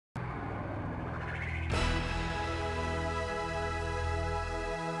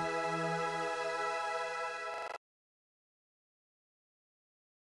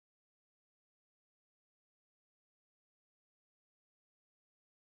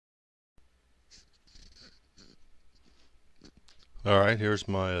Alright, here's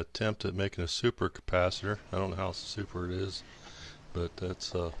my attempt at making a supercapacitor. I don't know how super it is, but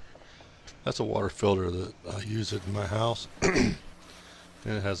that's a water filter that I use in my house. And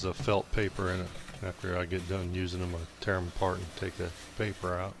it has a felt paper in it. After I get done using them, I tear them apart and take the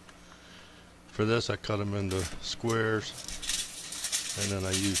paper out. For this, I cut them into squares, and then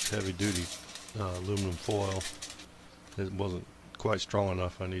I used heavy duty aluminum foil. It wasn't quite strong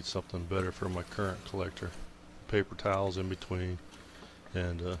enough. I need something better for my current collector. Paper towels in between,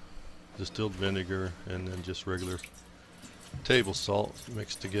 and distilled vinegar, and then just regular table salt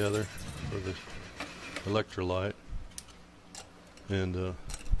mixed together for the electrolyte. And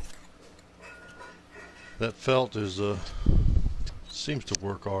that felt is seems to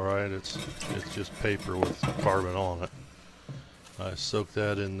work all right. It's just paper with carbon on it. I soaked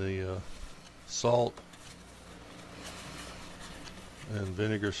that in the salt and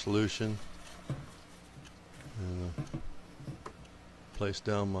vinegar solution, and place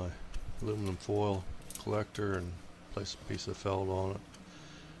down my aluminum foil collector and place a piece of felt on it,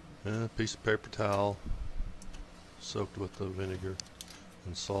 and a piece of paper towel soaked with the vinegar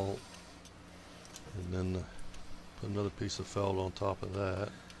and salt, and then put another piece of felt on top of that.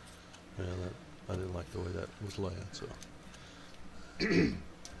 And I didn't like the way that was laying, so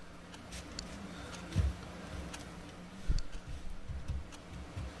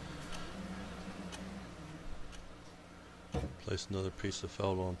place another piece of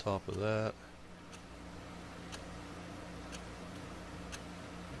felt on top of that.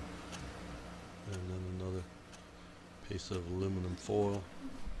 And then another piece of aluminum foil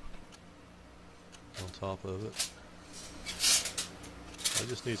on top of it. I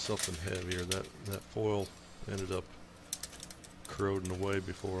just need something heavier. That foil ended up corroding away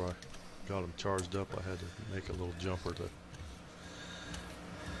before I got them charged up. I had to make a little jumper to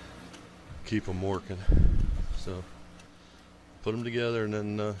keep them working. So put them together, and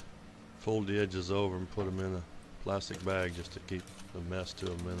then fold the edges over and put them in a plastic bag just to keep the mess to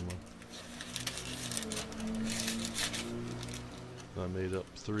a minimum. I made up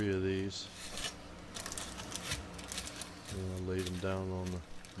 3 of these, and I laid them down on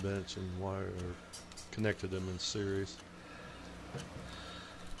the bench and connected them in series.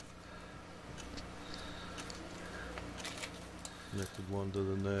 Connected one to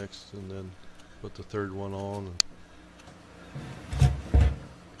the next, and then put the third one on.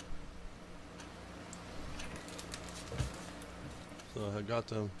 So I got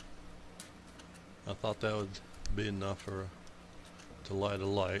them. I thought that would be enough to light a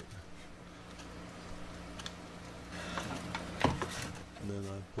light. And then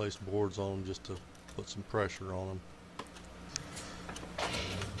I placed boards on them just to put some pressure on them.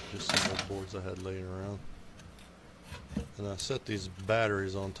 Just some old boards I had laying around. And I set these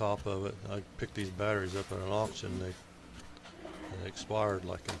batteries on top of it. I picked these batteries up at an auction. They expired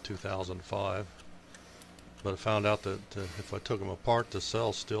like in 2005. But I found out that if I took them apart, the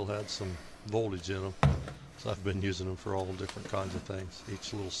cells still had some voltage in them. So I've been using them for all different kinds of things,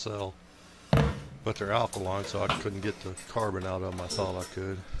 each little cell. But they're alkaline, so I couldn't get the carbon out of them. I thought I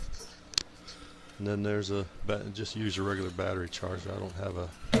could. And then there's just use a regular battery charger. I don't have a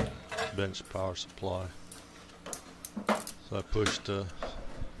bench power supply. So I pushed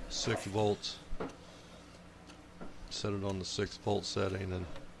 6 volts, set it on the 6 volt setting, and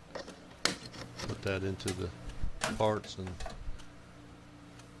put that into the parts. And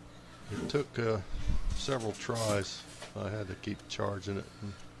it took several tries. I had to keep charging it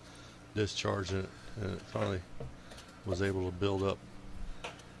and discharging it, and it finally was able to build up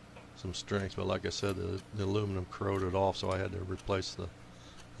some strength. But like I said, the aluminum corroded off, so I had to replace the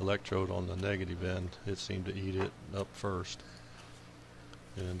electrode on the negative end. It seemed to eat it up first,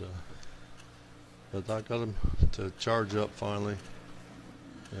 and but I got them to charge up finally,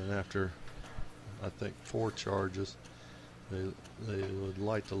 and after I think 4 charges, they would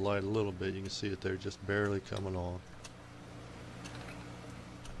light the light a little bit. You can see it there, just barely coming on.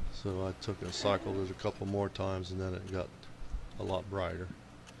 So I took and cycled it a couple more times, and then it got a lot brighter.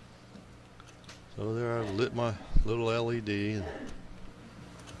 So there I lit my little LED, and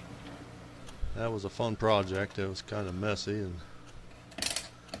that was a fun project. It was kind of messy, and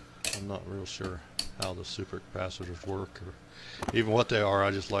I'm not real sure how the supercapacitors work or even what they are.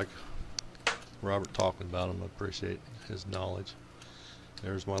 I just like Robert talking about them. I appreciate his knowledge.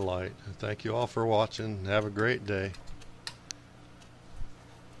 There's my light. Thank you all for watching. Have a great day.